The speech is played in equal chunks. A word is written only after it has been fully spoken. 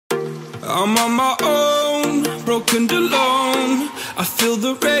I'm on my own, broken and alone. I feel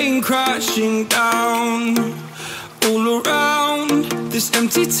the rain crashing down all around this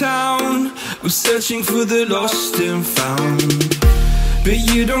empty town. I'm searching for the lost and found, but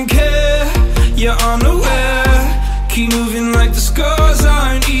you don't care, you're unaware. Keep moving like the scars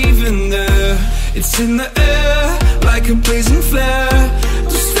aren't even there. It's in the air like a blazing flare.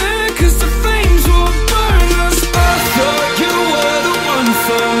 Don't stare cause the flames will burn us. I thought you were the one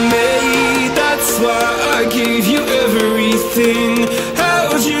for me, that's why I gave you everything.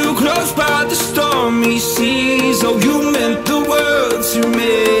 Held you close by the stormy seas. Oh, you meant the world to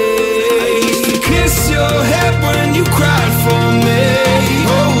me. I used to kiss your head when you cried for me,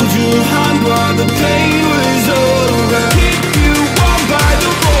 hold your hand while the pain was over, keep you warm by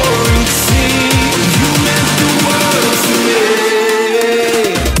the roaring sea. You meant the world to me.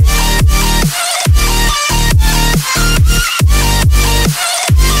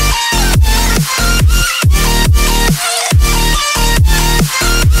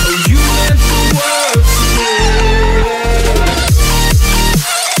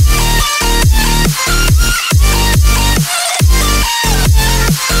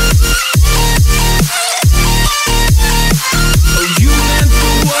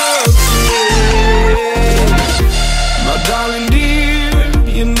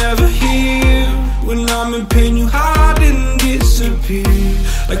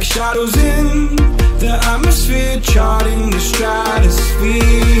 Like shadows in the atmosphere, charting the stratosphere.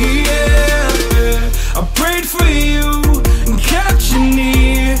 Yeah. I prayed for you and kept you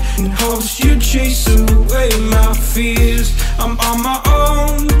near in hopes you'd chase away my fears. I'm on my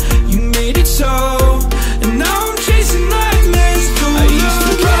own, you made it so, and now I'm chasing nightmares too. I used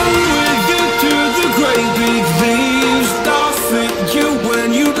to run with you through the great big leaves, laugh at you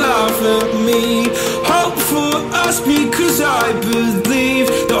when you laugh at me. Hope for us because I believe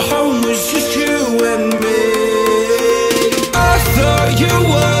the home was just you and me. I thought you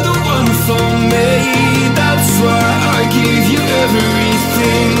were the one for me, that's why I gave you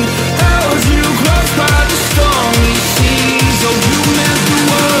everything. Held you close by the stormy seas. Oh, you meant the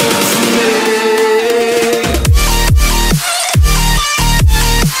world to me.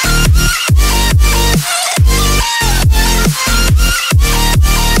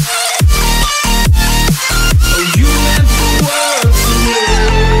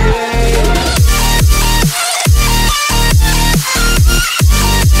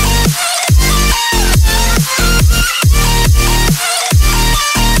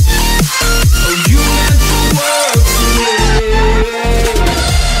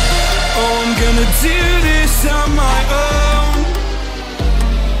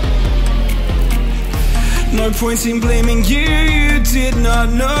 No point in blaming you, you did not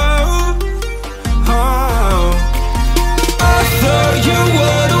know. Oh, I thought you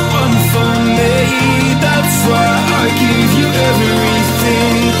were the one for me, that's why I gave you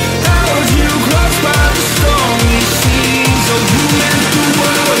everything. Held you close by the stormy seas. Oh, you meant the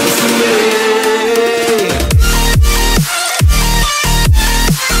world to me.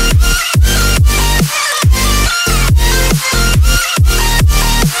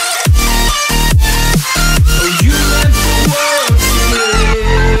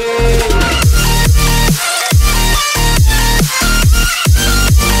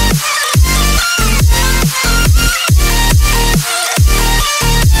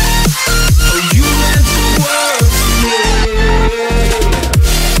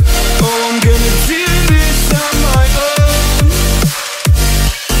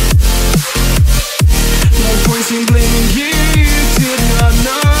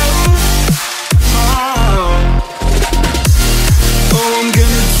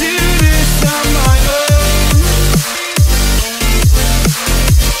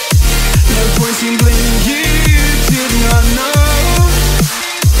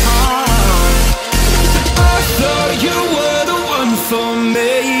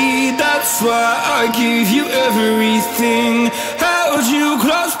 That's why I gave you everything. Held you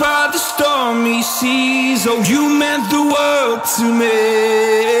close by the stormy seas. Oh, you meant the world to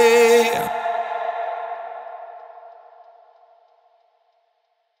me.